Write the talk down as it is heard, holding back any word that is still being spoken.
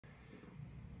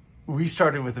We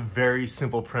started with a very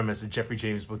simple premise at Jeffrey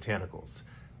James Botanicals.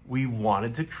 We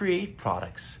wanted to create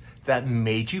products that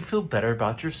made you feel better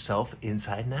about yourself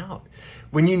inside and out.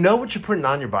 When you know what you're putting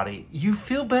on your body, you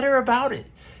feel better about it.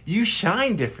 You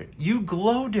shine different. You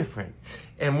glow different.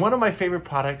 And one of my favorite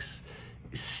products,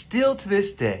 still to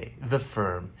this day, the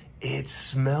Firm. It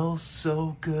smells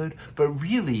so good, but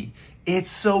really,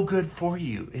 it's so good for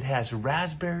you. It has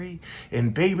raspberry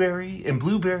and bayberry and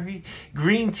blueberry,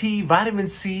 green tea, vitamin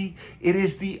C. It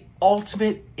is the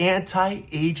ultimate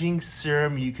anti-aging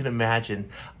serum you can imagine.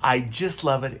 I just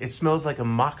love it. It smells like a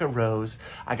maca rose.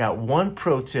 I got one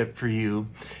pro tip for you,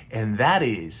 and that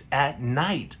is at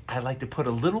night, I like to put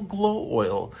a little glow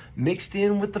oil mixed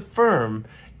in with the Firm,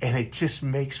 and it just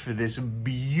makes for this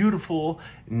beautiful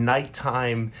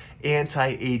nighttime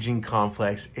anti-aging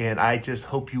complex. And I just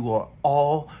hope you are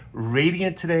all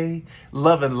radiant today,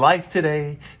 loving life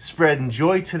today, spreading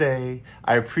joy today.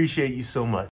 I appreciate you so much.